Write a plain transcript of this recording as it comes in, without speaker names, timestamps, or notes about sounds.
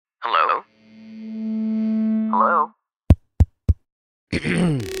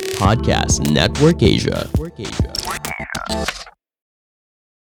Podcast Network Asia.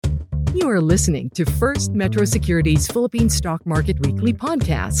 You are listening to First Metro Securities Philippine Stock Market Weekly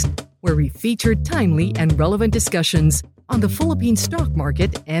Podcast, where we feature timely and relevant discussions on the Philippine stock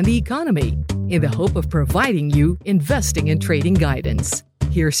market and the economy in the hope of providing you investing and trading guidance.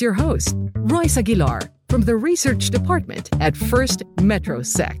 Here's your host, Royce Aguilar, from the Research Department at First Metro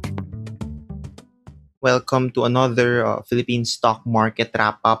Sec. Welcome to another Philippine stock market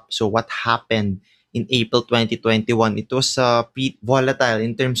wrap-up. So what happened in April 2021? It was pretty volatile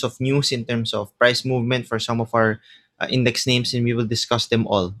in terms of news, in terms of price movement for some of our index names, and we will discuss them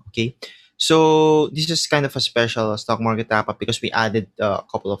all. Okay, so this is kind of a special stock market wrap-up because we added a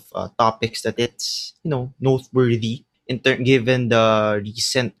couple of topics that it's noteworthy given the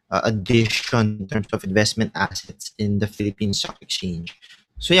recent addition in terms of investment assets in the Philippine Stock Exchange.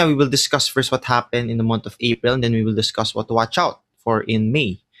 So yeah, we will discuss first what happened in the month of April, and then we will discuss what to watch out for in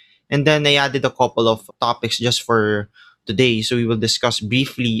May. And then I added a couple of topics just for today. So we will discuss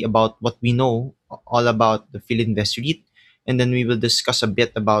briefly about what we know all about the Philinvest REIT, and then we will discuss a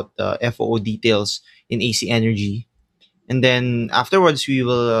bit about the FOO details in AC Energy. And then afterwards, we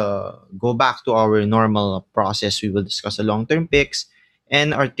will go back to our normal process. We will discuss the long-term picks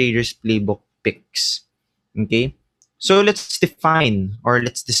and our traders playbook picks. Okay? So let's define or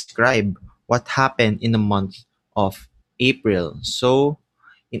let's describe what happened in the month of April. So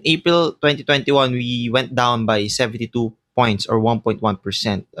in April 2021, we went down by 72 points or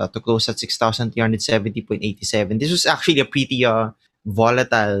 1.1% to close at 6,370.87. This was actually a pretty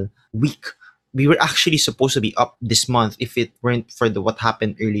volatile week. We were actually supposed to be up this month if it weren't for what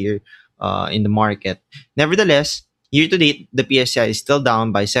happened earlier in the market. Nevertheless, year to date, the PSI is still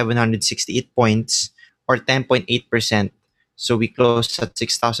down by 768 points or 10.8%. So we closed at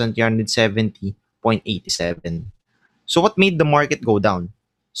 6,370.87. So what made the market go down?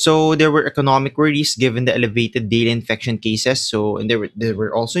 So there were economic worries given the elevated daily infection cases. So and there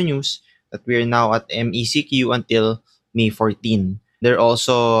were also news that we are now at MECQ until May 14. There are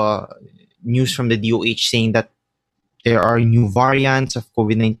also news from the DOH saying that there are new variants of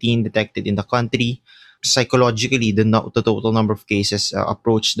COVID-19 detected in the country. Psychologically, the total number of cases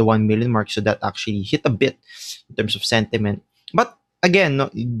approached the 1 million mark, so that actually hit a bit in terms of sentiment. But again,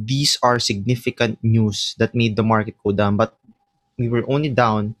 these are significant news that made the market go down, but we were only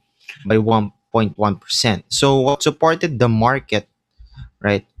down by 1.1%. So what supported the market,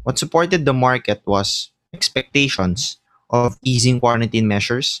 right? What supported the market was expectations of easing quarantine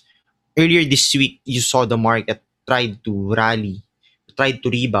measures. Earlier this week, you saw the market tried to rally, tried to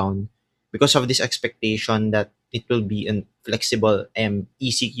rebound because of this expectation that it will be a flexible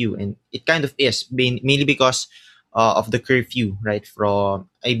ECQ, and it kind of is, mainly because of the curfew, right? From,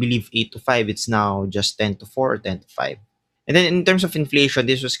 I believe, 8 to 5, it's now just 10 to 4 or 10 to 5. And then in terms of inflation,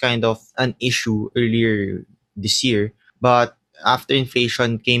 this was kind of an issue earlier this year, but after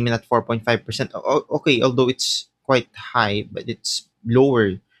inflation came in at 4.5%, okay, although it's quite high, but it's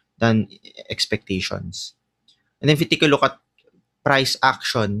lower than expectations. And then if you take a look at price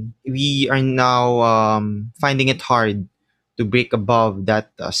action, we are now finding it hard to break above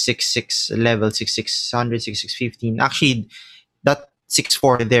that 6.6 level, 6,600, 6,615. Actually, that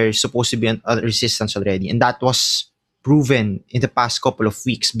 6.4 there is supposed to be a resistance already. And that was proven in the past couple of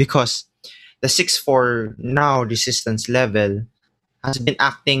weeks because the 6.4 now resistance level has been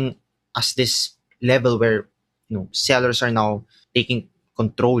acting as this level where sellers are now taking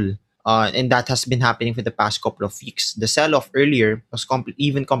control. And that has been happening for the past couple of weeks. The sell-off earlier was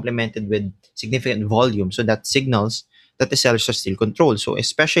even complemented with significant volume. So that signals that the sellers are still controlled. So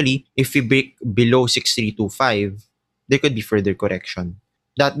especially if we break below 6,325, there could be further correction.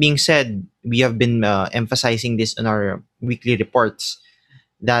 That being said, we have been emphasizing this in our weekly reports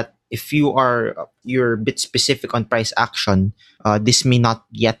that if you're a bit specific on price action, this may not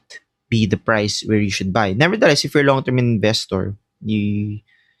yet be the price where you should buy. Nevertheless, if you're a long-term investor, you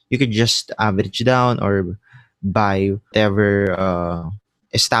could just average down or buy whatever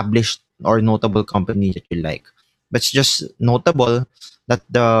established or notable company that you like. But it's just notable that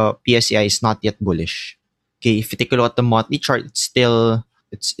the PSEI is not yet bullish. Okay, if you take a look at the monthly chart, it still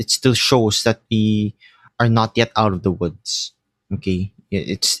shows that we are not yet out of the woods. Okay,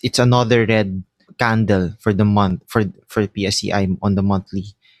 it's another red candle for the month for PSEI on the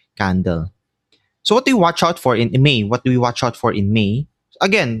monthly candle. So what do we watch out for in May? What do we watch out for in May?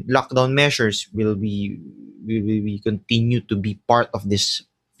 Again, lockdown measures will we continue to be part of this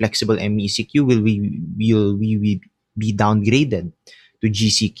flexible MECQ? Will we be downgraded to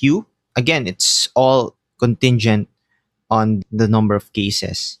GCQ? Again, it's all contingent on the number of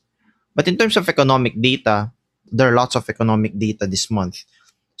cases. But in terms of economic data, there are lots of economic data this month.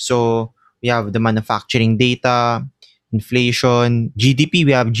 So we have the manufacturing data, inflation, GDP.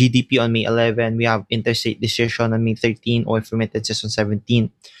 We have GDP on May 11. We have interstate decision on May 13, oil remittances on 17.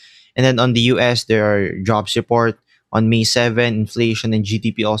 And then on the US, there are jobs report on May 7, inflation and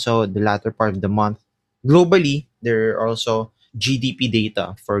GDP also the latter part of the month. Globally, there are also GDP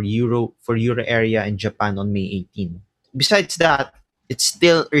data for Euro area and Japan on May 18. Besides that, it's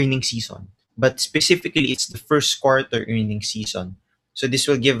still earning season, but specifically it's the first quarter earning season. So this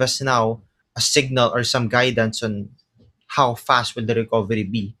will give us now a signal or some guidance on how fast will the recovery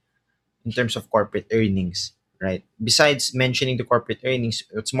be in terms of corporate earnings, right? Besides mentioning the corporate earnings,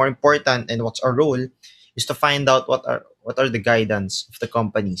 what's more important and what's our role is to find out what are the guidance of the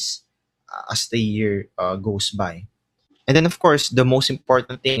companies as the year goes by. And then, of course, the most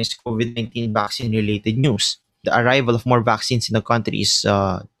important thing is COVID-19 vaccine related news. The arrival of more vaccines in the country is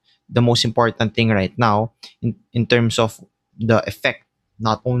the most important thing right now in terms of the effect,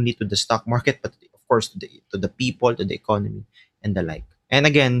 not only to the stock market, but of course to the people, to the economy, and the like. And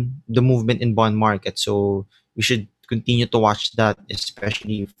again, the movement in bond market. So we should continue to watch that,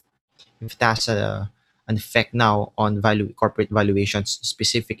 especially if it has an effect now on corporate valuations,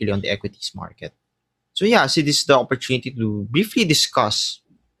 specifically on the equities market. So yeah, see this is the opportunity to briefly discuss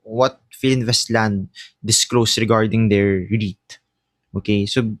what Philinvestland disclosed regarding their REIT. Okay,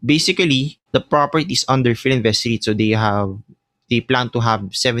 so basically the properties under Philinvest REIT, so they plan to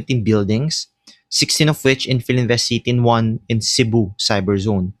have 17 buildings, 16 of which in Philinvest REIT and one in Cebu Cyber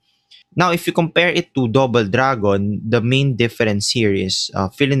Zone. Now, if you compare it to Double Dragon, the main difference here is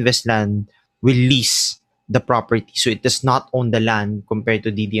Philinvestland will lease the property, so it does not own the land compared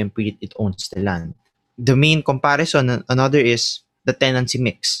to DDM REIT, it owns the land. The main comparison, another is the tenancy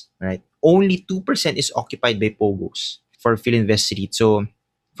mix, right? Only 2% is occupied by POGOs for Philinvest REIT. So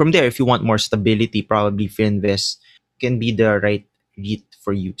from there, if you want more stability, probably Philinvest can be the right REIT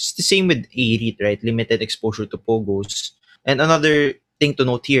for you. It's the same with a REIT, right? Limited exposure to POGOs. And another thing to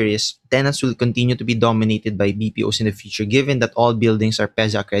note here is tenants will continue to be dominated by BPOs in the future, given that all buildings are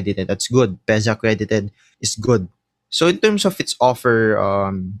PEZA accredited. That's good. PEZA accredited is good. So in terms of its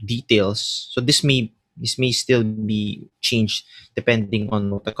offer details, so this may still be changed depending on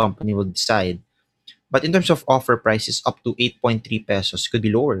what the company will decide. But in terms of offer prices, up to 8.3 pesos could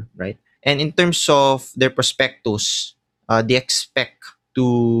be lower, right? And in terms of their prospectus, they expect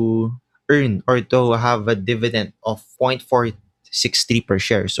to earn or to have a dividend of 0.463 per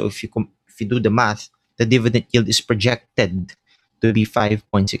share. So if you do the math, the dividend yield is projected to be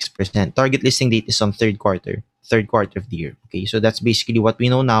 5.6%. Target listing date is on third quarter of the year. Okay, so that's basically what we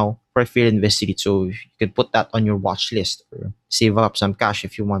know now for Philinvest REIT. So you can put that on your watch list or save up some cash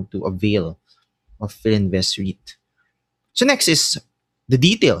if you want to avail of Philinvest REIT. So next is the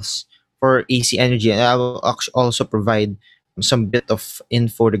details for AC Energy, and I will also provide some bit of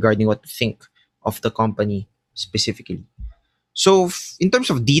info regarding what to think of the company specifically. So in terms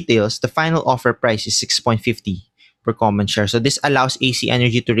of details, the final offer price is 6.50 per common share. So this allows AC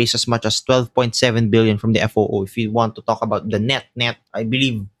Energy to raise as much as 12.7 billion from the FOO. If you want to talk about the net, I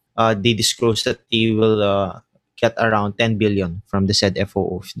believe they disclosed that they will get around 10 billion from the said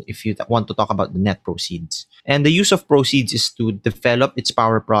FOO if you want to talk about the net proceeds. And the use of proceeds is to develop its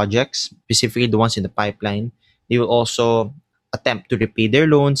power projects, specifically the ones in the pipeline. They will also attempt to repay their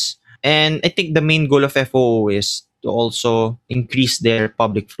loans. And I think the main goal of FOO is to also increase their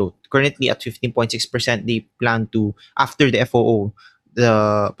public float. Currently at 15.6%, they plan to, after the FOO,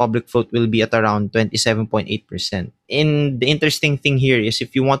 the public float will be at around 27.8%. And the interesting thing here is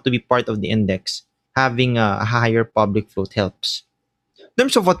if you want to be part of the index, having a higher public float helps. In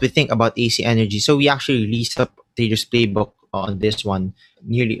terms of what we think about AC Energy, so we actually released a trader's playbook on this one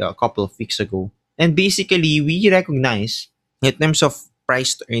nearly a couple of weeks ago. And basically, we recognize in terms of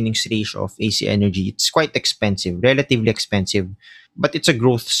price to earnings ratio of AC Energy, it's quite expensive, relatively expensive, but it's a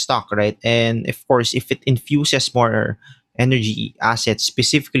growth stock, right? And of course, if it infuses more energy assets,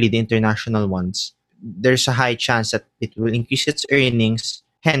 specifically the international ones, there's a high chance that it will increase its earnings.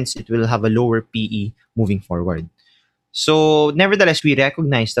 Hence, it will have a lower PE moving forward. So, nevertheless, we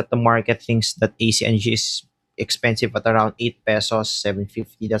recognize that the market thinks that AC Energy is expensive at around 8 pesos,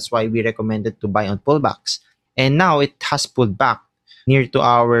 7.50. That's why we recommended to buy on pullbacks. And now it has pulled back near to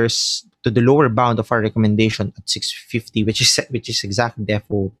ours to the lower bound of our recommendation at 6.50, which is exactly the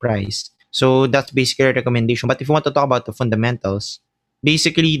FO price. So that's basically a recommendation. But if you want to talk about the fundamentals,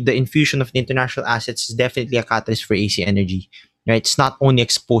 basically the infusion of the international assets is definitely a catalyst for AC Energy. Right? It's not only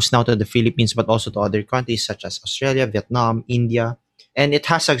exposed now to the Philippines, but also to other countries such as Australia, Vietnam, India. And it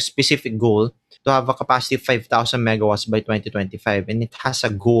has a specific goal to have a capacity of 5,000 megawatts by 2025. And it has a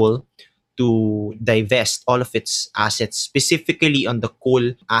goal to divest all of its assets, specifically on the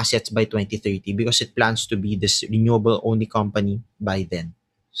coal assets by 2030, because it plans to be this renewable only company by then.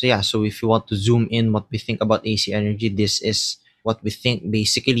 So yeah, so if you want to zoom in what we think about AC Energy, this is what we think.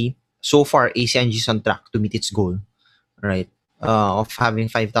 Basically, so far AC Energy is on track to meet its goal, right? Of having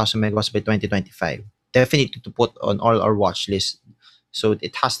 5,000 megawatts by 2025. Definitely to put on all our watch list. So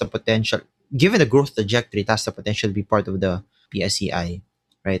it has the potential, given the growth trajectory, it has the potential to be part of the PSEI,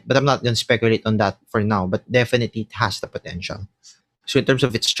 right? But I'm not going to speculate on that for now, but definitely it has the potential. So in terms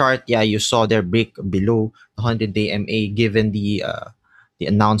of its chart, yeah, you saw their break below the 100-day MA given the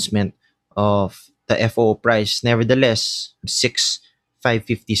announcement of the FO price. Nevertheless,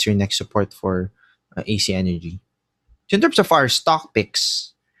 6,550 is your next support for AC Energy. So in terms of our stock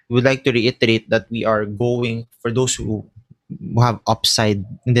picks, we would like to reiterate that we are going for those who have upside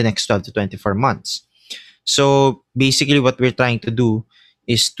in the next 12 to 24 months. So basically what we're trying to do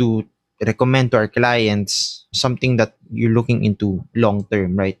is to recommend to our clients something that you're looking into long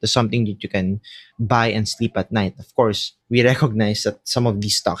term, right? To something that you can buy and sleep at night. Of course, we recognize that some of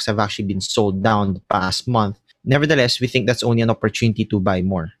these stocks have actually been sold down the past month. Nevertheless, we think that's only an opportunity to buy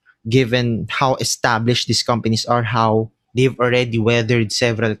more, given how established these companies are, how they've already weathered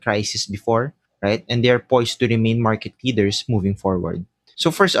several crises before, right? And they're poised to remain market leaders moving forward.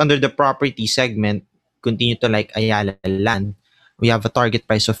 So first, under the property segment, continue to like Ayala Land. We have a target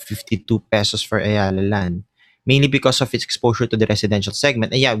price of 52 pesos for Ayala Land, mainly because of its exposure to the residential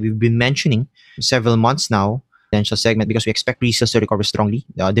segment. And yeah, we've been mentioning several months now residential segment because we expect resales to recover strongly.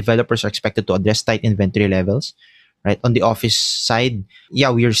 The developers are expected to address tight inventory levels, right? On the office side,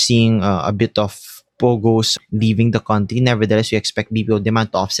 yeah, we are seeing a bit of POGOs leaving the country. Nevertheless, we expect BPO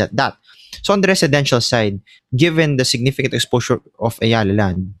demand to offset that. So on the residential side, given the significant exposure of Ayala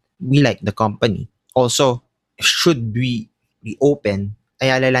Land, we like the company. Also, should we reopen,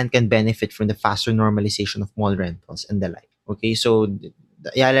 Ayala Land can benefit from the faster normalization of mall rentals and the like. Okay, so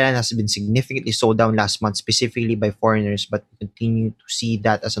the Ayala Land has been significantly sold down last month, specifically by foreigners, but we continue to see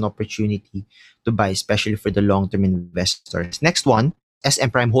that as an opportunity to buy, especially for the long-term investors. Next one, SM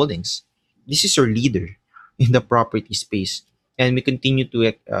Prime Holdings. This is your leader in the property space, and we continue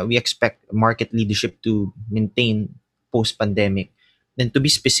to we expect market leadership to maintain post-pandemic. Then to be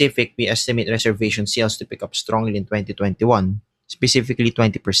specific, we estimate reservation sales to pick up strongly in 2021, specifically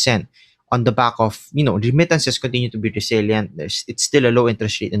 20%. On the back of, remittances continue to be resilient. It's still a low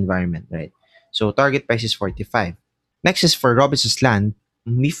interest rate environment, right? So target price is 45. Next is for Robinsons Land.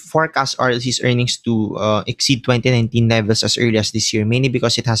 We forecast RLC's earnings to exceed 2019 levels as early as this year, mainly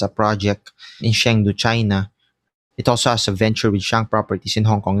because it has a project in Chengdu, China. It also has a venture with Shang Properties in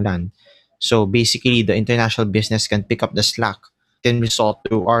Hong Kong Land. So basically, the international business can pick up the slack, can result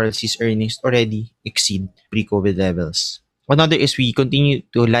to RLC's earnings already exceed pre-COVID levels. Another is we continue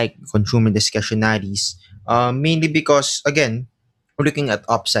to like consumer discretionaries, mainly because, again, we're looking at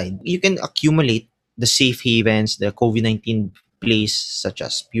upside. You can accumulate the safe havens, the COVID-19 plays such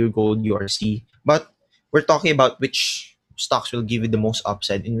as Pure Gold, URC, but we're talking about which stocks will give you the most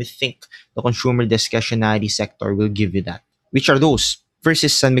upside, and we think the consumer discretionary sector will give you that. Which are those? First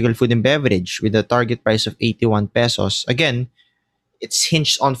is San Miguel Food and Beverage with a target price of 81 pesos. Again, it's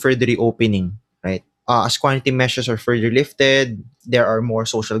hinged on further reopening, right? As quarantine measures are further lifted, there are more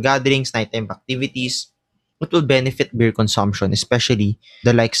social gatherings, nighttime activities. It will benefit beer consumption, especially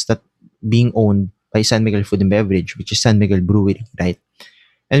the likes that being owned by San Miguel Food and Beverage, which is San Miguel Brewery, right?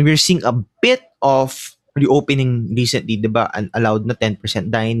 And we're seeing a bit of reopening recently, diba? And allowed na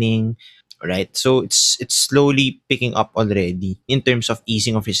 10% dining, right? So it's slowly picking up already in terms of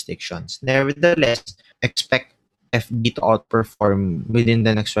easing of restrictions. Nevertheless, expect FB to outperform within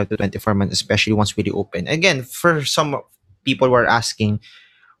the next 12 to 24 months, especially once we reopen. Again, for some people who are asking,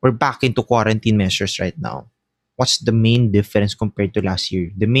 we're back into quarantine measures right now. What's the main difference compared to last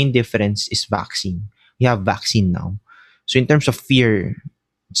year? The main difference is vaccine. We have vaccine now. So in terms of fear,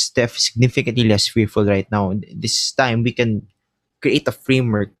 it's significantly less fearful right now. This time, we can create a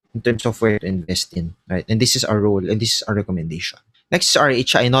framework in terms of where to invest in, right? And this is our role, and this is our recommendation. Next is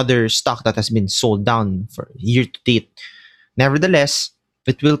RHI, another stock that has been sold down for year to date. Nevertheless,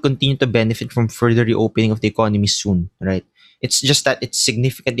 it will continue to benefit from further reopening of the economy soon, right? It's just that it's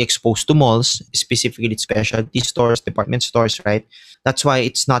significantly exposed to malls, specifically specialty stores, department stores, right? That's why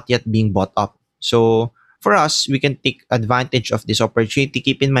it's not yet being bought up. So for us, we can take advantage of this opportunity.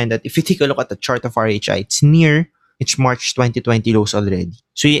 Keep in mind that if you take a look at the chart of RHI, it's near its March 2020 lows already.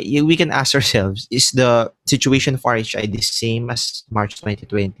 So we can ask ourselves, is the situation of RHI the same as March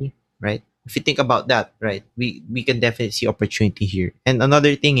 2020, right? If you think about that, right, we can definitely see opportunity here. And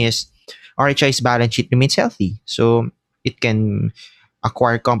another thing is RHI's balance sheet remains healthy. So it can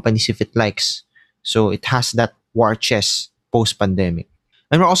acquire companies if it likes. So it has that war chest post-pandemic.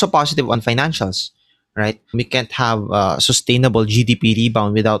 And we're also positive on financials, right? We can't have a sustainable GDP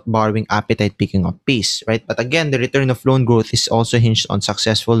rebound without borrowing appetite picking up pace, right? But again, the return of loan growth is also hinged on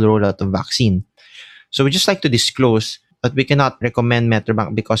successful rollout of vaccine. So we just like to disclose that we cannot recommend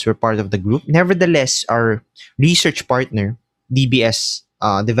Metrobank because we're part of the group. Nevertheless, our research partner, DBS,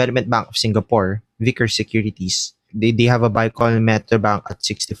 Development Bank of Singapore, Vickers Securities, they have a buy call Metrobank at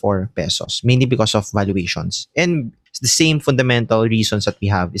 64 pesos, mainly because of valuations. And it's the same fundamental reasons that we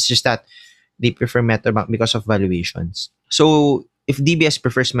have. It's just that they prefer Metrobank because of valuations. So if DBS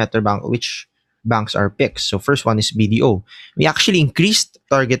prefers Metrobank, which banks are picked? So first one is BDO. We actually increased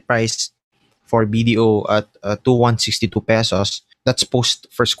target price for BDO at 162 pesos. That's post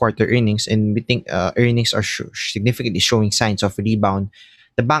first quarter earnings, and we think earnings are significantly showing signs of rebound.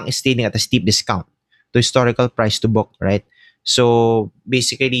 The bank is trading at a steep discount to historical price to book, right? So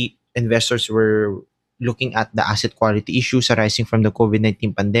basically, investors were looking at the asset quality issues arising from the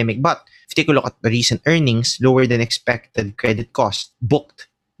COVID-19 pandemic. But if you take a look at the recent earnings, lower than expected credit cost booked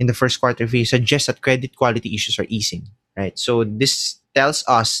in the first quarter suggests that credit quality issues are easing, right? So this tells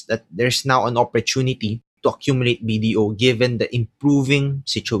us that there's now an opportunity to accumulate BDO given the improving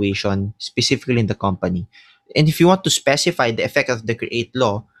situation, specifically in the company. And if you want to specify the effect of the Create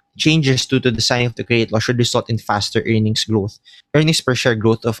Law, changes due to the signing of the Create Law should result in faster earnings growth. Earnings per share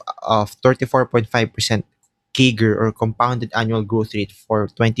growth of 34.5% CAGR or compounded annual growth rate for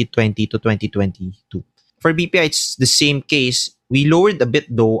 2020 to 2022. For BPI, it's the same case. We lowered a bit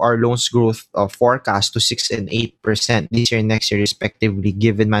though our loans growth forecast to 6 and 8% this year and next year respectively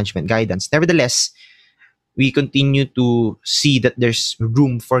given management guidance. Nevertheless, we continue to see that there's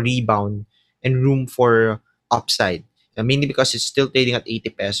room for rebound and room for upside. Mainly because it's still trading at 80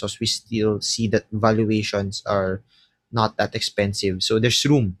 pesos, we still see that valuations are not that expensive. So there's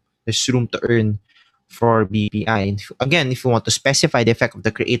room. There's room to earn for BPI. And again, if you want to specify the effect of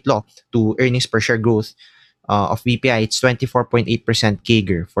the Create Law to earnings per share growth of BPI, it's 24.8%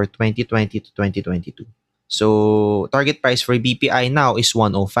 CAGR for 2020 to 2022. So target price for BPI now is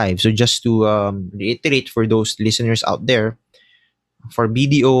 105. So just to reiterate for those listeners out there, for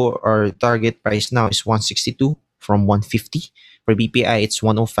BDO, our target price now is 162 from 150. For BPI, it's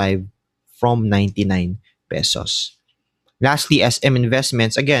 105 from 99 pesos. Lastly, SM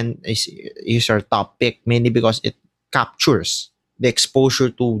Investments, again, is our top pick, mainly because it captures the exposure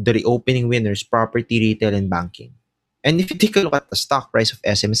to the reopening winners, property, retail, and banking. And if you take a look at the stock price of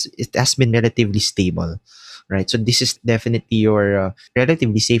SM, it has been relatively stable, right? So this is definitely your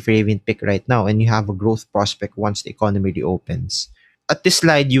relatively safe haven pick right now, and you have a growth prospect once the economy reopens. At this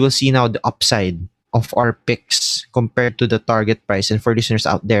slide, you will see now the upside of our picks compared to the target price. And for listeners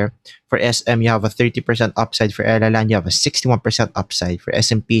out there, for SM, you have a 30% upside. For LLAN, you have a 61% upside. For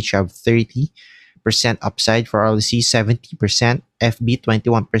SMPH, you have 30% upside. For RLC, 70%. FB,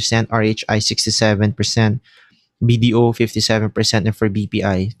 21%. RHI, 67%. BDO, 57%. And for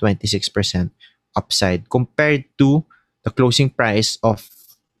BPI, 26% upside compared to the closing price of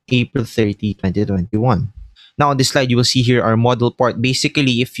April 30, 2021. Now, on this slide, you will see here our model port.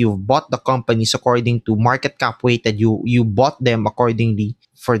 Basically, if you've bought the companies according to market cap weighted, you bought them accordingly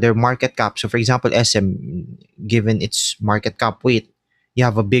for their market cap. So, for example, SM, given its market cap weight, you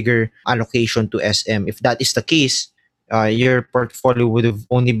have a bigger allocation to SM. If that is the case, your portfolio would have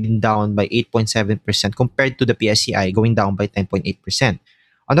only been down by 8.7% compared to the PSCI going down by 10.8%.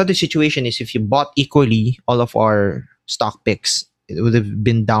 Another situation is if you bought equally all of our stock picks, it would have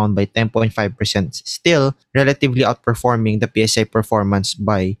been down by 10.5%, still relatively outperforming the PSI performance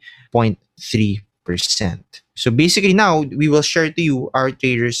by 0.3%. So basically now, we will share to you our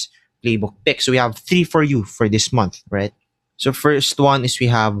traders playbook picks. So we have 3 for you for this month, right? So first one is we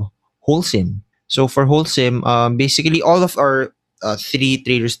have Holcim. So for Holcim, basically all of our 3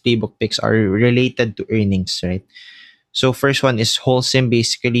 traders playbook picks are related to earnings, right? So first one is Holcim.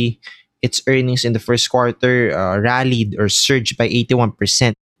 Basically, its earnings in the first quarter rallied or surged by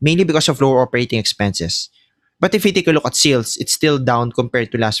 81%, mainly because of lower operating expenses. But if you take a look at sales, it's still down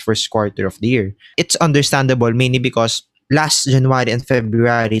compared to last first quarter of the year. It's understandable, mainly because last January and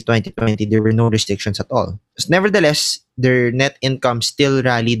February 2020, there were no restrictions at all. Nevertheless, their net income still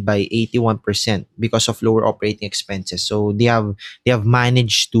rallied by 81% because of lower operating expenses. So they have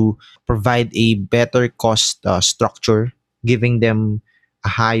managed to provide a better cost structure, giving them a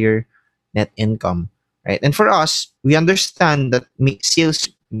higher net income, right? And for us, we understand that sales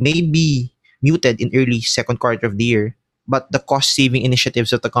may be muted in early second quarter of the year, but the cost-saving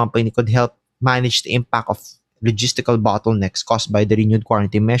initiatives of the company could help manage the impact of logistical bottlenecks caused by the renewed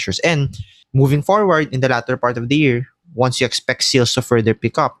quarantine measures. And moving forward in the latter part of the year, once you expect sales to further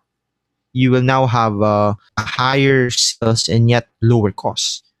pick up, you will now have a higher sales and yet lower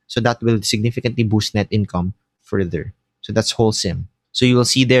costs. So that will significantly boost net income further. So that's Holcim. So you will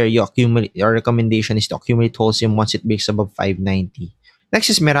see there, you accumulate. Your recommendation is to accumulate Holcim once it breaks above 590. Next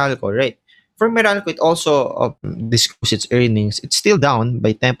is Meralco, right? For Meralco, it also disclosed its earnings. It's still down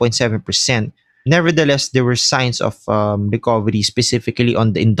by 10.7%. Nevertheless, there were signs of recovery, specifically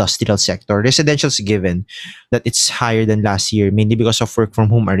on the industrial sector. Residential's given that it's higher than last year, mainly because of work from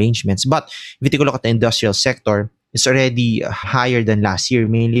home arrangements. But if you take a look at the industrial sector, it's already higher than last year,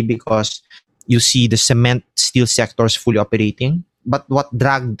 mainly because you see the cement steel sectors fully operating. But what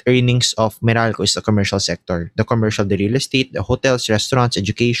dragged earnings of Meralco is the commercial sector, the real estate, the hotels, restaurants,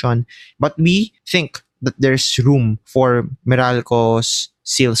 education. But we think that there's room for Meralco's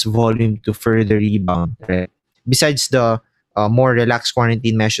sales volume to further rebound. Right? Besides the more relaxed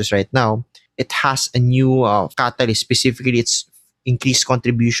quarantine measures right now, it has a new catalyst, specifically its increased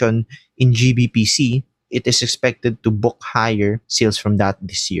contribution in GBPC. It is expected to book higher sales from that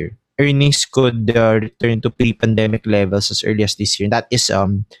this year. Earnings could return to pre-pandemic levels as early as this year. That is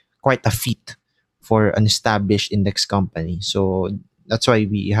quite a feat for an established index company. So that's why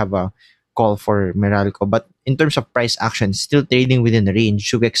we have a call for Meralco. But in terms of price action, still trading within the range.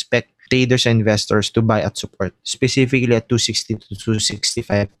 Should we expect traders and investors to buy at support, specifically at 260 to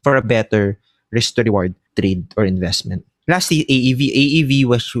 265 for a better risk to reward trade or investment? Lastly, AEV,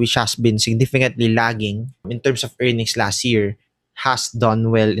 which has been significantly lagging in terms of earnings last year, has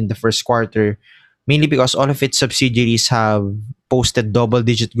done well in the first quarter, mainly because all of its subsidiaries have posted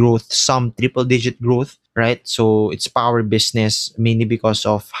double-digit growth, some triple-digit growth, right? So it's power business, mainly because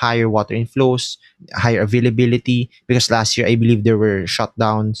of higher water inflows, higher availability, because last year I believe there were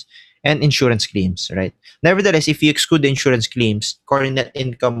shutdowns, and insurance claims, right? Nevertheless, if you exclude the insurance claims, core net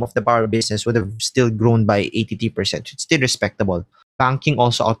income of the power business would have still grown by 83%. It's still respectable. Banking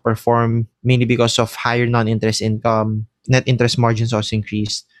also outperformed, mainly because of higher non-interest income. Net interest margins also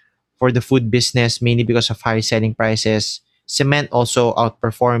increased. For the food business, mainly because of higher selling prices. Cement also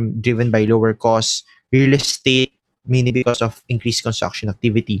outperformed, driven by lower costs. Real estate, mainly because of increased construction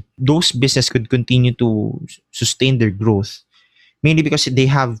activity. Those businesses could continue to sustain their growth, mainly because they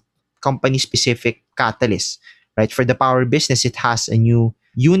have company-specific catalysts, right? For the power business, it has a new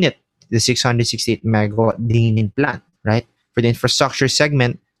unit, the 668 megawatt Dingin plant, right? For the infrastructure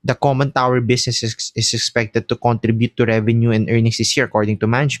segment, the common tower business is expected to contribute to revenue and earnings this year, according to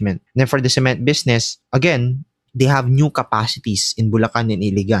management. And then for the cement business, again, they have new capacities in Bulacan and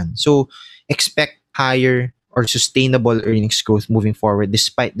Iligan. So expect higher or sustainable earnings growth moving forward,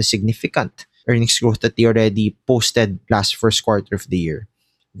 despite the significant earnings growth that they already posted last first quarter of the year.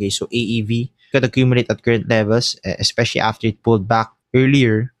 Okay, so AEV could accumulate at current levels, especially after it pulled back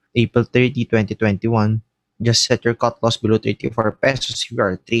earlier, April 30, 2021. Just set your cut loss below 34 pesos if you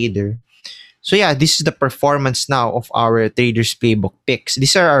are a trader. So yeah, this is the performance now of our traders playbook picks.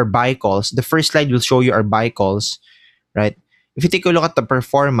 These are our buy calls. The first slide will show you our buy calls, right? If you take a look at the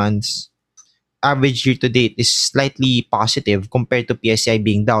performance, average year to date is slightly positive compared to PSI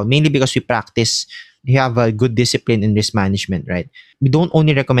being down, mainly because we have a good discipline in risk management, right? We don't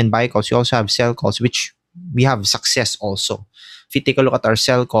only recommend buy calls, we also have sell calls, which we have success also. If you take a look at our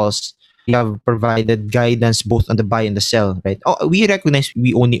sell calls, we have provided guidance both on the buy and the sell, right? Oh, we recognize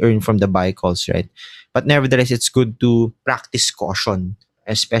we only earn from the buy calls, right? But nevertheless, it's good to practice caution,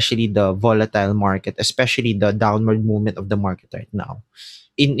 especially the volatile market, especially the downward movement of the market right now.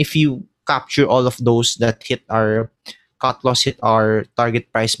 If you capture all of those that hit our cut loss, hit our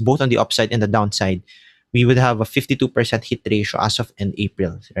target price, both on the upside and the downside, we would have a 52% hit ratio as of end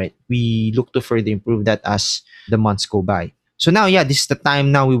April, right? We look to further improve that as the months go by. So now, yeah, this is the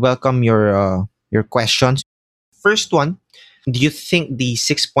time now we welcome your questions. First one, do you think the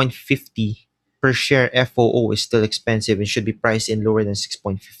 6.50 per share FOO is still expensive and should be priced in lower than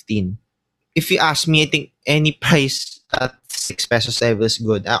 6.15? If you ask me, I think any price at 6 pesos level is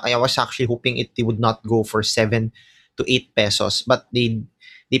good. I was actually hoping it would not go for 7 to 8 pesos, but they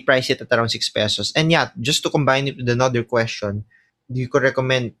price it at around 6 pesos. And yeah, just to combine it with another question, you could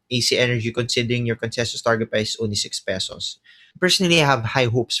recommend AC Energy considering your consensus target price is only 6 pesos? Personally, I have high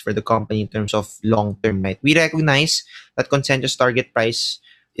hopes for the company in terms of long term, right? We recognize that consensus target price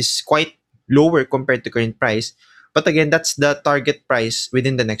is quite lower compared to current price. But again, that's the target price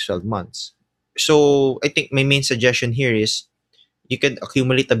within the next 12 months. So I think my main suggestion here is you can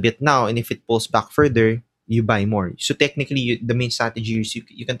accumulate a bit now, and if it pulls back further, you buy more. So technically, the main strategy is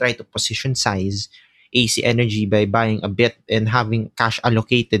you can try to position size AC Energy by buying a bit and having cash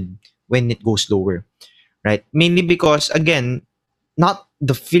allocated when it goes lower, right? Mainly because, again, not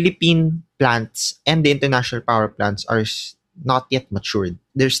the Philippine plants and the international power plants are not yet matured.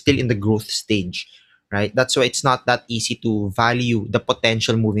 They're still in the growth stage, right? That's why it's not that easy to value the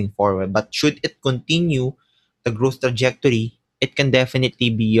potential moving forward. But should it continue the growth trajectory, it can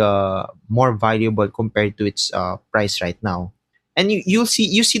definitely be more valuable compared to its price right now. And you see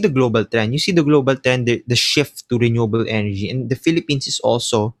the global trend. You see the global trend, the shift to renewable energy, and the Philippines is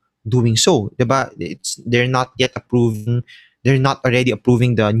also doing so. Diba? They're not yet approving. They're not already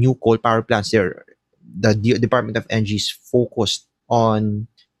approving the new coal power plants. The Department of Energy is focused on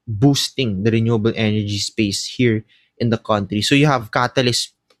boosting the renewable energy space here in the country. So you have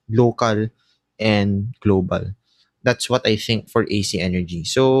catalyst, local and global. That's what I think for AC Energy.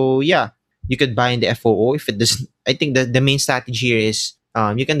 So yeah, you could buy in the FOO if it does. I think the main strategy here is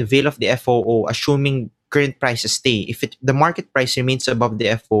you can avail of the FOO assuming current prices stay. If the market price remains above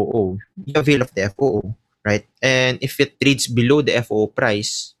the FOO, you avail of the FOO, right? And if it trades below the FOO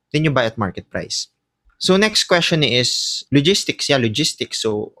price, then you buy at market price. So next question is logistics. Yeah, logistics.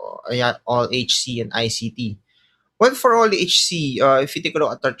 So yeah, all HC and ICT. Well, for all HC, if you take a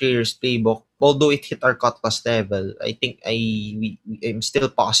look at our traders playbook, although it hit our cut loss level, I think I'm still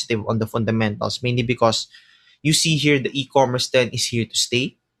positive on the fundamentals, mainly because you see here the e-commerce trend is here to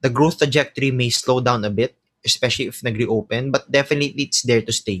stay. The growth trajectory may slow down a bit, especially if nag-reopen, but definitely it's there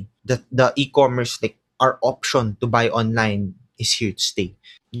to stay. The e-commerce, like our option to buy online, is here to stay.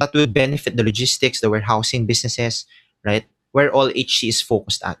 That will benefit the logistics, the warehousing businesses, right? Where all HC is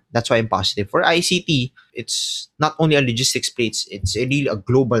focused at. That's why I'm positive. For ICT, it's not only a logistics play, it's really a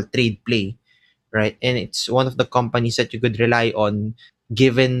global trade play, right? And it's one of the companies that you could rely on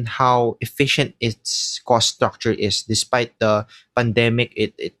given how efficient its cost structure is. Despite the pandemic,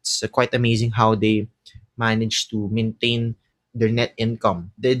 it's quite amazing how they managed to maintain their net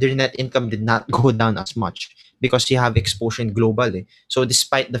income. Their net income did not go down as much because you have exposure in global. Eh. So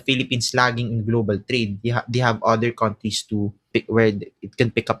despite the Philippines lagging in global trade, they have other countries to pick where it can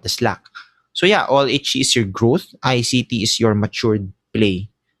pick up the slack. So yeah, all HE is your growth, ICT is your matured play.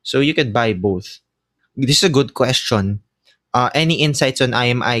 So you could buy both. This is a good question. Any insights on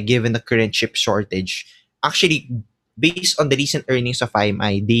IMI given the current chip shortage? Actually, based on the recent earnings of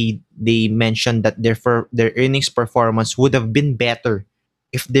IMI, they mentioned that their earnings performance would have been better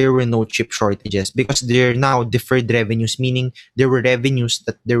if there were no chip shortages because they're now deferred revenues, meaning there were revenues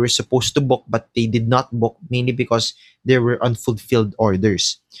that they were supposed to book but they did not book mainly because there were unfulfilled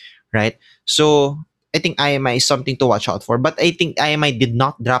orders, right? So I think IMI is something to watch out for, but I think IMI did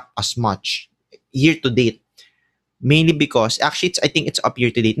not drop as much year to date, mainly because actually I think it's up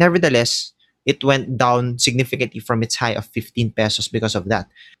year to date. Nevertheless, it went down significantly from its high of 15 pesos because of that.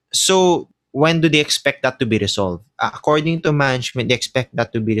 So when do they expect that to be resolved? According to management, they expect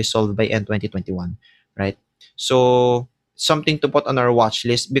that to be resolved by end 2021, right? So something to put on our watch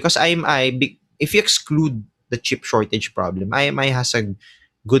list because if you exclude the chip shortage problem, IMI has a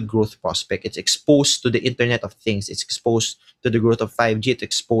good growth prospect. It's exposed to the Internet of Things. It's exposed to the growth of 5G. It's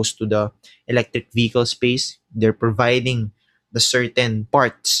exposed to the electric vehicle space. They're providing the certain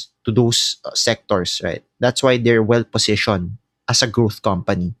parts to those sectors, right? That's why they're well positioned as a growth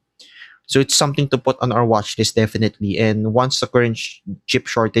company. So it's something to put on our watch list definitely. And once the current chip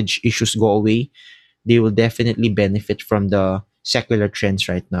shortage issues go away, they will definitely benefit from the secular trends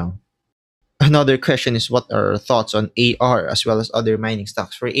right now. Another question is what are our thoughts on AR as well as other mining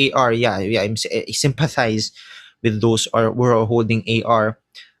stocks? For AR, yeah, I sympathize with those who are holding AR.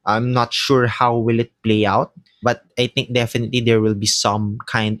 I'm not sure how will it play out, but I think definitely there will be some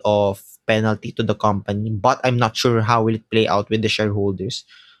kind of penalty to the company, but I'm not sure how will it play out with the shareholders.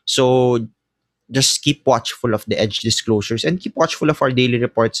 So just keep watchful of the edge disclosures and keep watchful of our daily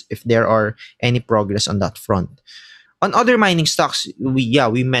reports if there are any progress on that front. On other mining stocks,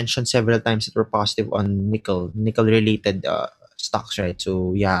 we mentioned several times that we're positive on nickel related stocks, right?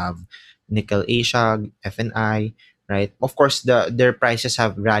 So you have Nickel Asia, FNI, right? Of course, their prices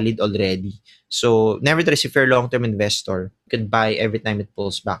have rallied already. So nevertheless, if you're a long-term investor, you can buy every time it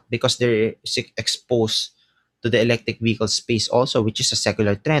pulls back because they're exposed to the electric vehicle space also, which is a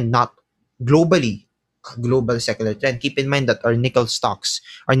secular trend, not globally global secular trend. Keep in mind that our nickel stocks,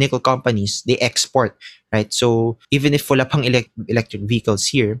 our nickel companies, they export, right? So even if wala pang electric vehicles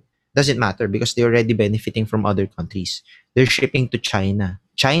here, doesn't matter because they're already benefiting from other countries. They're shipping to China.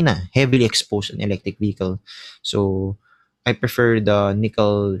 China, heavily exposed on electric vehicle. So I prefer the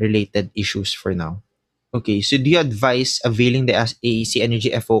nickel related issues for now. Okay, so do you advise availing the AEC Energy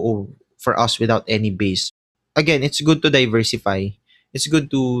FOO for us without any base? Again, it's good to diversify. It's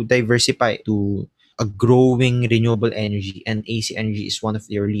good to diversify to a growing renewable energy, and AC Energy is one of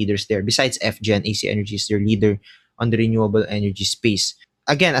your leaders there. Besides FGen, AC Energy is your leader on the renewable energy space.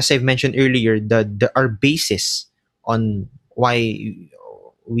 again, as I've mentioned earlier, the our basis on why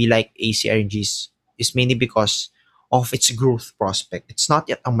we like ACRGs is mainly because of its growth prospect. It's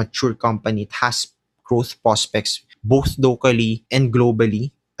not yet a mature company. It has growth prospects both locally and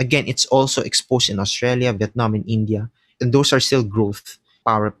globally. Again, it's also exposed in Australia, Vietnam, and India. And those are still growth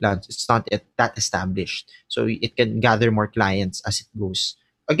power plants. It's not yet that established. So it can gather more clients as it goes.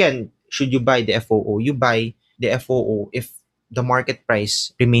 Again, should you buy the FOO? You buy the FOO if the market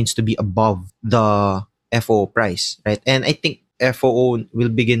price remains to be above the FOO price, right? And I think FOO will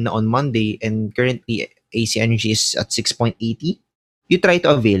begin on Monday, and currently AC Energy is at 6.80. You try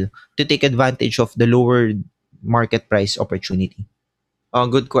to avail to take advantage of the lower market price opportunity.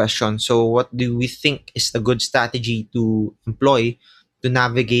 Good question. So, what do we think is the good strategy to employ to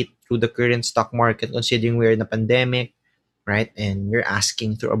navigate through the current stock market, considering we're in a pandemic, right? And you're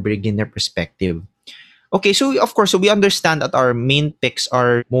asking through a beginner perspective. Okay, so of course, so we understand that our main picks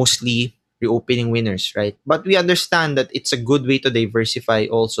are mostly reopening winners, right? But we understand that it's a good way to diversify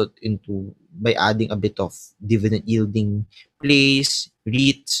also into by adding a bit of dividend yielding plays,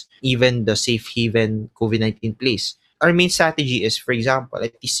 REITs, even the safe haven COVID-19 plays. Our main strategy is, for example,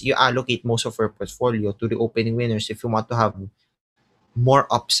 at least you allocate most of your portfolio to reopening winners if you want to have more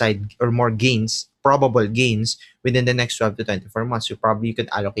upside or more gains, probable gains within the next 12 to 24 months. So probably you could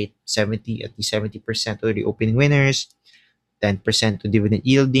allocate 70, at least 70% to the opening winners, 10% to dividend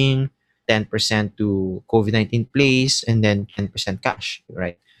yielding, 10% to COVID-19 plays, and then 10% cash,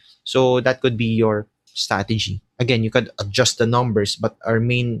 right? So that could be your strategy. Again, you could adjust the numbers, but our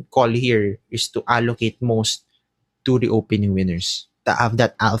main call here is to allocate most to the opening winners to have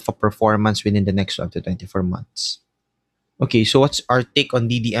that alpha performance within the next 12 to 24 months. Okay, so what's our take on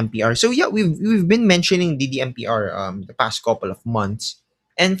DDMPR? So yeah, we've been mentioning DDMPR the past couple of months.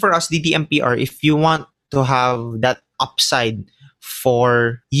 And for us, DDMPR, if you want to have that upside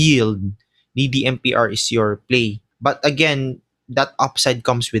for yield, DDMPR is your play. But again, that upside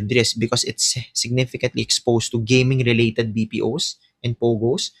comes with risk because it's significantly exposed to gaming related BPOs and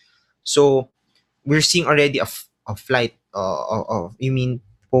POGOs. So we're seeing already a flight of, you mean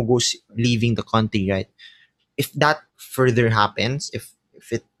POGOs leaving the country, right? If that further happens, if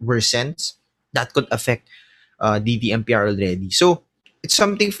it worsens, that could affect DDMPR already. So it's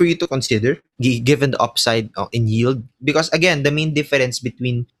something for you to consider given the upside in yield. Because again, the main difference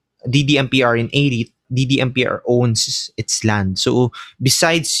between DDMPR and AREIT, DDMPR owns its land. So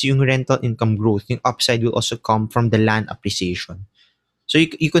besides yung rental income growth, yung upside will also come from the land appreciation. So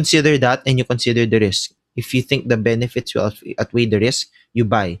you consider that and you consider the risk. If you think the benefits will outweigh the risk, you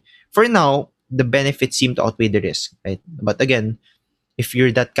buy. For now, the benefits seem to outweigh the risk, right? But again, if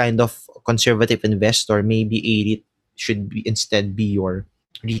you're that kind of conservative investor, maybe a REIT should instead be your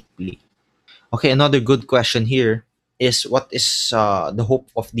REIT play. Okay, another good question here is what is the hope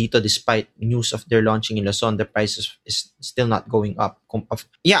of Dito despite news of their launching in Luzon? The price is still not going up.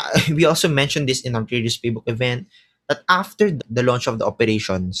 Yeah, we also mentioned this in our previous playbook event that after the launch of the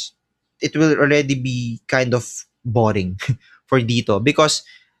operations, it will already be kind of boring for Dito because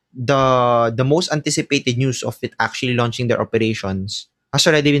the most anticipated news of it actually launching their operations has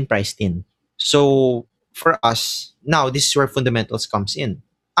already been priced in. So for us, now this is where fundamentals comes in.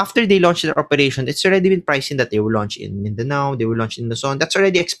 After they launch their operation, it's already been priced in that they will launch in Mindanao, they will launch in Luzon. That's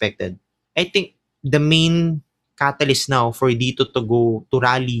already expected. I think the main catalyst now for Dito to go to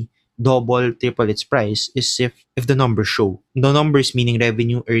rally double, triple its price is if the numbers show. The numbers meaning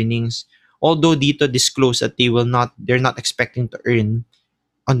revenue, earnings. Although Dito disclose that they're not expecting to earn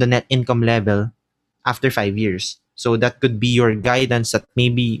on the net income level after 5 years. So that could be your guidance that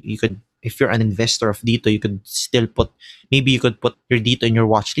maybe you could, if you're an investor of Dito, you could still maybe you could put your Dito in your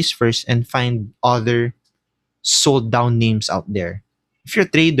watch list first and find other sold down names out there. If you're a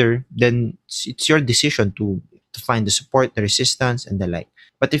trader, then it's your decision to find the support, the resistance, and the like.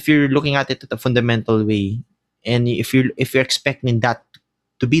 But if you're looking at it at a fundamental way, and if you're expecting that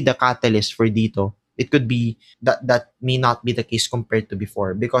to be the catalyst for Dito, it could be that may not be the case compared to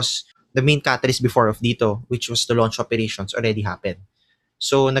before because the main catalyst before of Dito, which was the launch operations, already happened.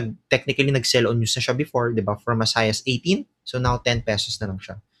 So technically nag-sell on news na siya before, 'di ba? From as high as 18, so now 10 pesos na lang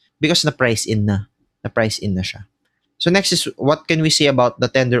siya. Because na price in na. Na price in na siya. So next is what can we say about the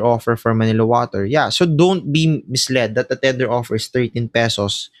tender offer for Manila Water? Yeah, so don't be misled that the tender offer is 13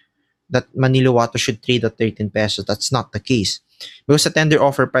 pesos, that Manila Water should trade at 13 pesos. That's not the case. Because the tender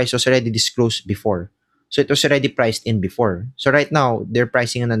offer price was already disclosed before. So it was already priced in before. So right now, they're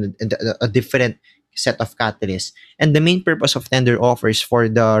pricing on a different set of catalysts. And the main purpose of tender offer is for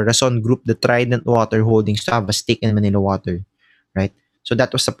the Rason Group, the Trident Water Holdings, to have a stake in Manila Water. Right? So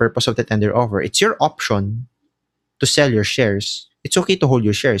that was the purpose of the tender offer. It's your option to sell your shares it's okay to hold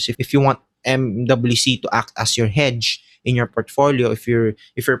your shares. If you want MWC to act as your hedge in your portfolio, if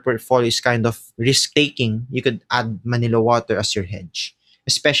your portfolio is kind of risk taking, you could add Manila Water as your hedge.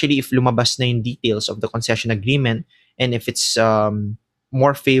 Especially if lumabas na yung details of the concession agreement, and if it's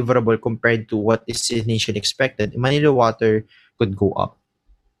more favorable compared to what is initially expected, Manila Water could go up.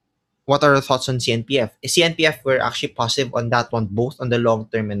 What are your thoughts on CNPF? CNPF, we're actually positive on that one, both on the long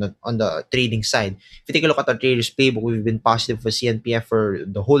term and on the trading side. If you take a look at our traders playbook, we've been positive for CNPF for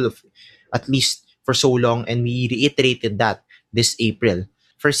the whole of, at least for so long, and we reiterated that this April.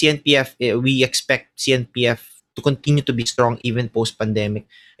 For CNPF, we expect CNPF to continue to be strong even post-pandemic.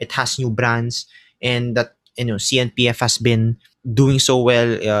 It has new brands, and that, CNPF has been doing so well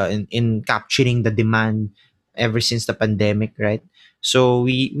in capturing the demand ever since the pandemic, right? So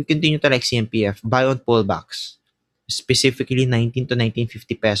we continue to like CNPF. Buy on pullbacks, specifically 19 to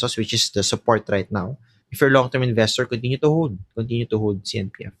 1950 pesos, which is the support right now. If you're a long-term investor, continue to hold. Continue to hold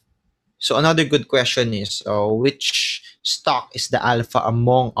CNPF. So another good question is, which stock is the alpha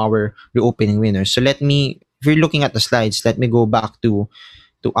among our reopening winners? So if you're looking at the slides, let me go back to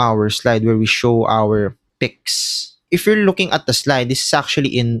our slide where we show our picks. If you're looking at the slide, this is actually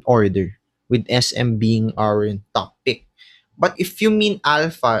in order, with SM being our top pick. But if you mean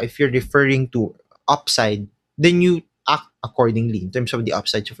alpha, if you're referring to upside, then you act accordingly in terms of the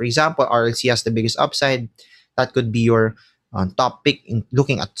upside. So for example, RLC has the biggest upside. That could be your top pick in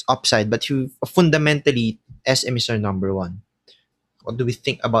looking at upside. But fundamentally, SM is our number one. What do we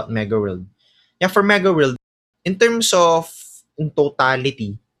think about Mega World? Yeah, for Mega World, in terms of in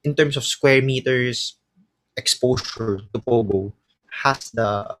totality, in terms of square meters, exposure to Pogo has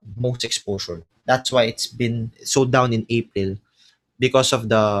the most exposure. That's why it's been so down in April, because of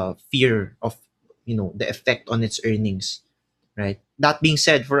the fear of the effect on its earnings, right? That being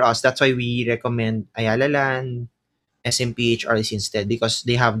said, for us, that's why we recommend Ayala Land, SMPH, RC instead, because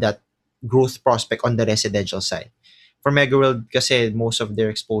they have that growth prospect on the residential side. For Mega World, kasi most of their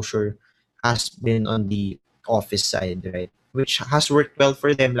exposure has been on the office side, right? Which has worked well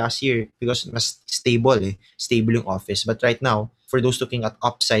for them last year because mas stable, stable yung office. But right now, for those looking at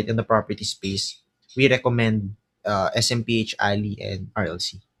upside in the property space, we recommend SMPH, Ali, and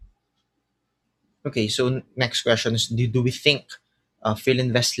RLC. Okay, so next question is, do we think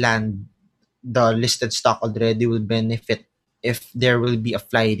Philinvest Land, the listed stock already, will benefit if there will be a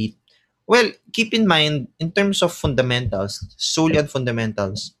fly REIT? Well, keep in mind, in terms of fundamentals, solely on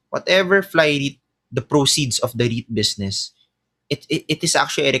fundamentals, whatever fly REIT, the proceeds of the REIT business, it is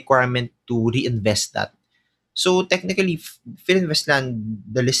actually a requirement to reinvest that. So technically, Philinvest Land,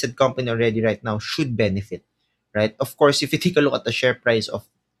 the listed company already right now, should benefit, right? Of course, if you take a look at the share price of,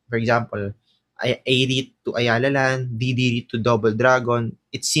 for example, A-REIT to Ayala Land, DD-REIT to Double Dragon,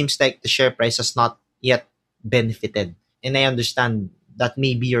 it seems like the share price has not yet benefited. And I understand that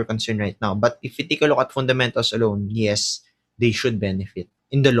may be your concern right now. But if you take a look at fundamentals alone, yes, they should benefit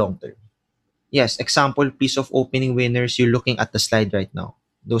in the long term. Yes, example piece of opening winners, you're looking at the slide right now.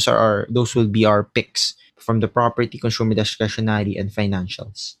 Those will be our picks from the property, consumer discretionary, and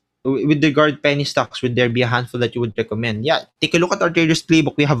financials. With regard penny stocks, would there be a handful that you would recommend? Yeah, take a look at our traders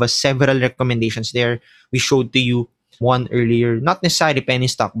playbook. We have several recommendations there. We showed to you one earlier, not necessarily penny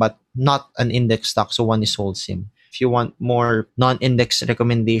stock, but not an index stock. So one is Holcim. If you want more non-index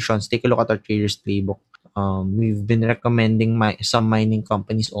recommendations, take a look at our traders playbook. We've been recommending some mining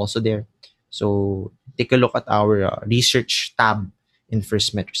companies also there. So take a look at our research tab in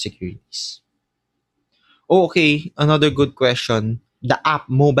First Metro Securities. Oh, okay, another good question. The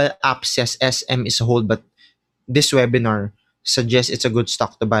mobile app says SM is a hold, but this webinar suggests it's a good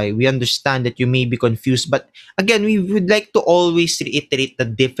stock to buy. We understand that you may be confused, but again, we would like to always reiterate the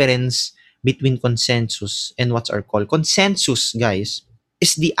difference between consensus and what's our call. Consensus, guys,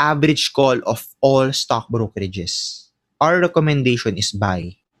 is the average call of all stock brokerages. Our recommendation is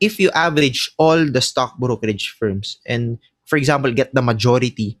buy. If you average all the stock brokerage firms and, for example, get the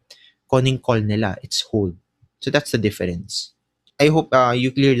majority, koning call nila, it's hold. So that's the difference. I hope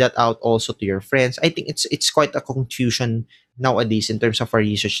you clear that out also to your friends. I think it's quite a confusion nowadays in terms of our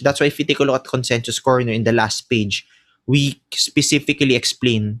research. That's why if you take a look at Consensus Corner in the last page, we specifically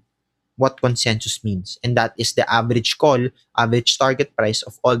explain what consensus means. And that is the average call, average target price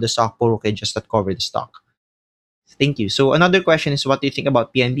of all the stock brokerages that cover the stock. Thank you. So another question is, what do you think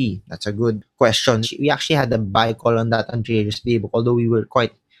about PNB? That's a good question. We actually had a buy call on that on Traders Playbook, although we were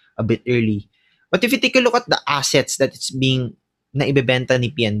quite a bit early. But if you take a look at the assets that it's being naibebenta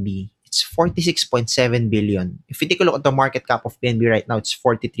ni PNB, it's 46.7 billion. If you take a look at the market cap of PNB right now, it's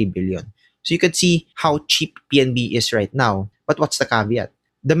 43 billion. So you can see how cheap PNB is right now. But what's the caveat?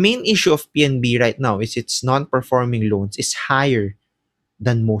 The main issue of PNB right now is its non-performing loans is higher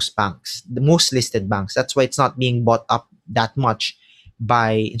than most banks, the most listed banks. That's why it's not being bought up that much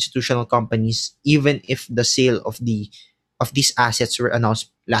by institutional companies, even if the sale of these assets were announced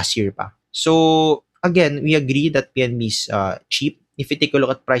last year pa. So again, we agree that PNB is cheap. If you take a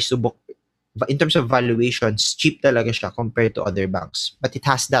look at price to book, in terms of valuations, cheap talaga siya compared to other banks. But it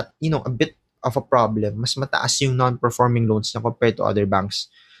has that, a bit of a problem. Mas mataas yung non-performing loans na compared to other banks.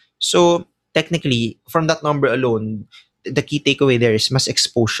 So, technically, from that number alone, the key takeaway there is mas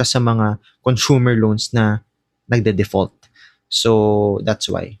exposed siya sa mga consumer loans na nagde-default. So, that's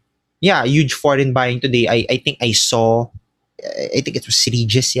why. Yeah, huge foreign buying today. I think I saw, I think it was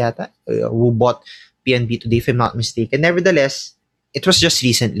Regis yata, who bought PNB today, if I'm not mistaken. Nevertheless, it was just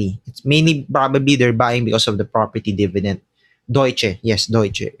recently. It's mainly probably they're buying because of the property dividend. Deutsche, yes,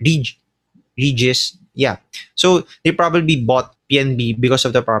 Deutsche. Regis, yeah. So they probably bought PNB because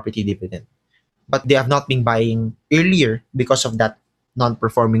of the property dividend. But they have not been buying earlier because of that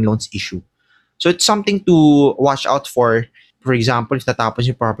non-performing loans issue. So it's something to watch out for. For example, if natapos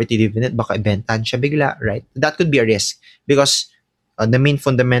yung property dividend, baka ibentahan siya bigla, right? That could be a risk because the main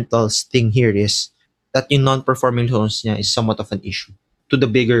fundamentals thing here is that yung non-performing loans niya is somewhat of an issue to the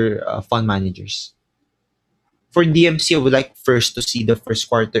bigger fund managers. For DMC, I would like first to see the first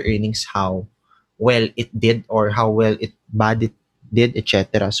quarter earnings, how well it did or how well it bad it did,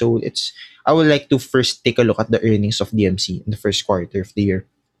 etc. So I would like to first take a look at the earnings of DMC in the first quarter of the year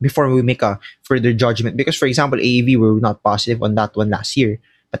before we make a further judgment. Because for example, AAV, we were not positive on that one last year,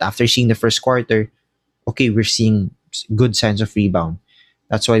 but after seeing the first quarter, okay, we're seeing good signs of rebound.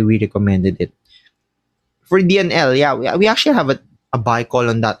 That's why we recommended it. For DNL, yeah, we actually have a buy call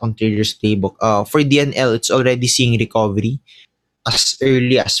on that on Traders Playbook. For DNL, it's already seeing recovery as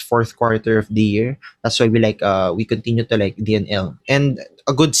early as fourth quarter of the year. That's why we continue to like DNL. And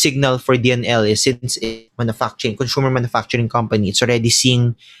a good signal for DNL is since it's consumer manufacturing company, it's already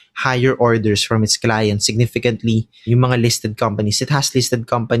seeing higher orders from its clients significantly. Yung mga listed companies, it has listed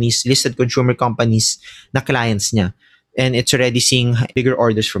consumer companies na clients niya. And it's already seeing bigger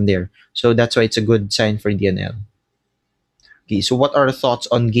orders from there. So that's why it's a good sign for DNL. Okay, so what are the thoughts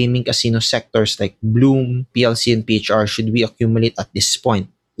on gaming casino sectors like Bloom, PLC, and PHR? Should we accumulate at this point?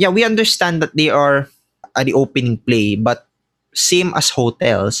 Yeah, we understand that they are a reopening play, but same as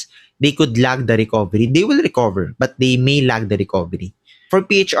hotels, they could lag the recovery. They will recover, but they may lag the recovery. For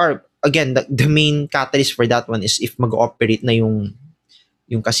PHR, again, the main catalyst for that one is if mag-operate na yung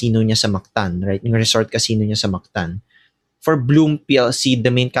casino niya sa Mactan, right? Yung resort casino niya sa Mactan. For Bloom PLC, the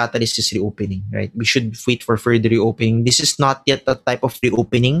main catalyst is reopening, right? We should wait for further reopening. This is not yet the type of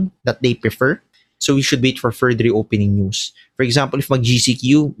reopening that they prefer. So we should wait for further reopening news. For example, if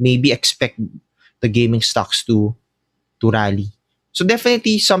mag-GCQ, maybe expect the gaming stocks to rally. So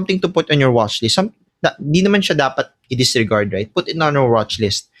definitely something to put on your watch list. Di naman siya dapat i-disregard, right? Put it on your watch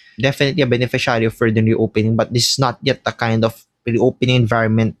list. Definitely a beneficiary of further reopening, but this is not yet the kind of reopening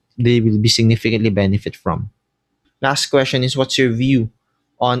environment they will be significantly benefit from. Last question is, what's your view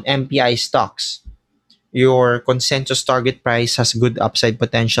on MPI stocks? Your consensus target price has good upside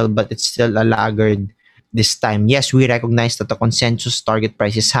potential, but it's still a laggard this time. Yes, we recognize that the consensus target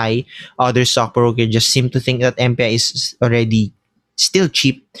price is high. Other stock brokers seem to think that MPI is already still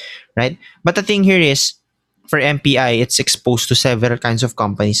cheap, right? But the thing here is, for MPI, it's exposed to several kinds of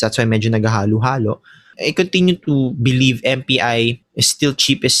companies. That's why medyo naghahalo-halo. I continue to believe MPI is still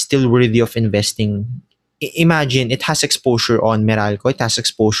cheap, is still worthy of investing. Imagine, it has exposure on Meralco, it has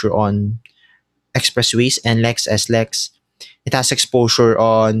exposure on Expressways, NLEX, SLEX. It has exposure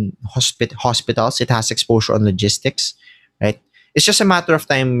on hospitals, it has exposure on logistics, right? It's just a matter of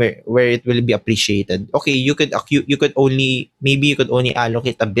time where it will be appreciated. Okay, you could only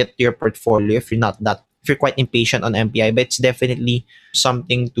allocate a bit to your portfolio if you're quite impatient on MPI, but it's definitely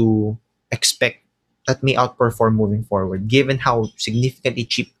something to expect that may outperform moving forward, given how significantly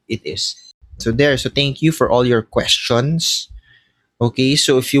cheap it is. So thank you for all your questions. Okay,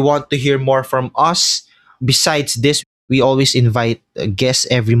 so if you want to hear more from us, besides this, we always invite guests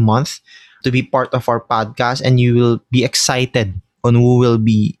every month to be part of our podcast, and you will be excited on who will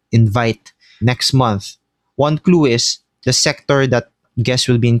be invite next month. One clue is the sector that guests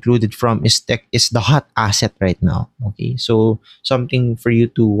will be included from is tech, is the hot asset right now. Okay, so something for you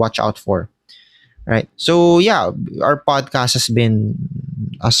to watch out for. Right. So yeah, our podcast has been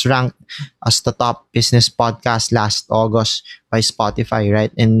ranked as the top business podcast last August by Spotify,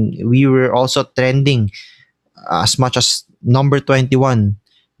 right? And we were also trending as much as number 21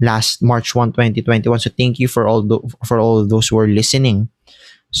 last March 1, 2021. So thank you for all of those who are listening.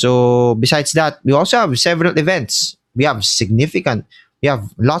 So besides that, we also have several events. We have significant we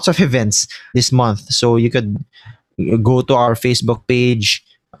have lots of events this month. So you could go to our Facebook page,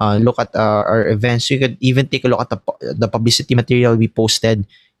 look at our events. You could even take a look at the publicity material we posted.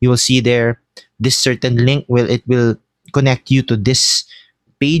 You will see there this certain link will connect you to this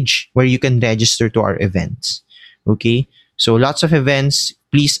page where you can register to our events. Okay, so lots of events.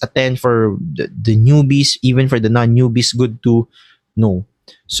 Please attend for the newbies, even for the non-newbies. Good to know.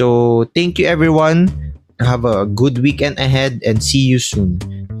 So thank you, everyone. Have a good weekend ahead and see you soon.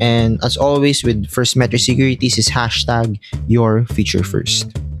 And as always, with First Metro Securities is hashtag your future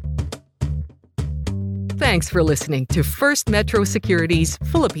first. Thanks for listening to First Metro Securities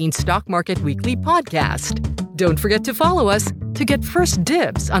Philippine Stock Market Weekly podcast. Don't forget to follow us to get first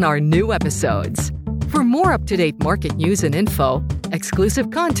dibs on our new episodes. For more up-to-date market news and info,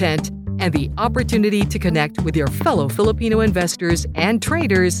 exclusive content, and the opportunity to connect with your fellow Filipino investors and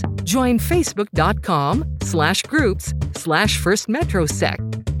traders, join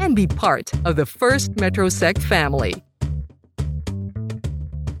facebook.com/groups/FirstMetroSec and be part of the First MetroSec family.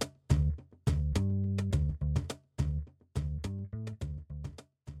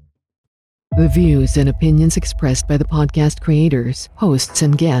 The views and opinions expressed by the podcast creators, hosts,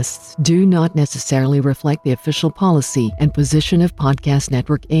 and guests do not necessarily reflect the official policy and position of Podcast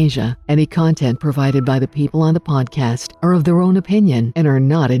Network Asia. Any content provided by the people on the podcast are of their own opinion and are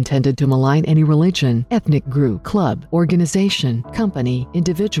not intended to malign any religion, ethnic group, club, organization, company,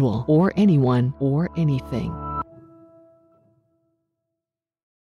 individual, or anyone or anything.